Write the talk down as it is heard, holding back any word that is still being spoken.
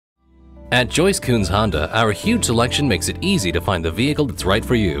At Joyce Koons Honda, our huge selection makes it easy to find the vehicle that's right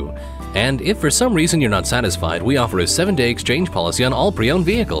for you. And if for some reason you're not satisfied, we offer a 7-day exchange policy on all pre-owned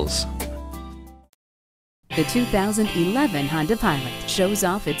vehicles. The 2011 Honda Pilot shows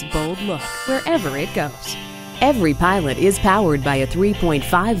off its bold look wherever it goes. Every Pilot is powered by a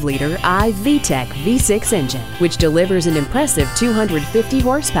 3.5-liter VTEC V6 engine, which delivers an impressive 250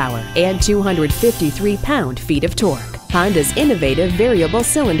 horsepower and 253 pound-feet of torque. Honda's innovative variable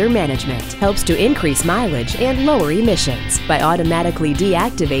cylinder management helps to increase mileage and lower emissions by automatically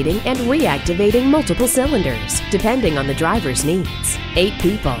deactivating and reactivating multiple cylinders, depending on the driver's needs. 8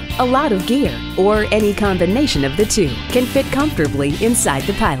 people, a lot of gear, or any combination of the two can fit comfortably inside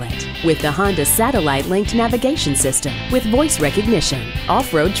the Pilot. With the Honda satellite-linked navigation system with voice recognition,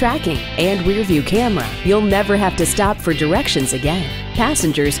 off-road tracking, and rear-view camera, you'll never have to stop for directions again.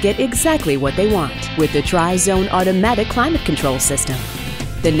 Passengers get exactly what they want with the Tri-Zone automatic climate control system.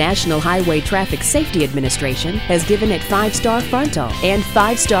 The National Highway Traffic Safety Administration has given it 5-star frontal and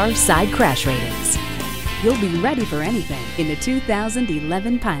 5-star side crash ratings. You'll be ready for anything in the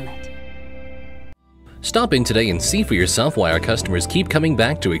 2011 Pilot. Stop in today and see for yourself why our customers keep coming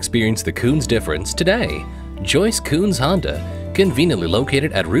back to experience the Koons difference today. Joyce Koons Honda, conveniently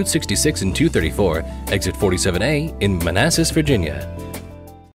located at Route 66 and 234, exit 47A in Manassas, Virginia.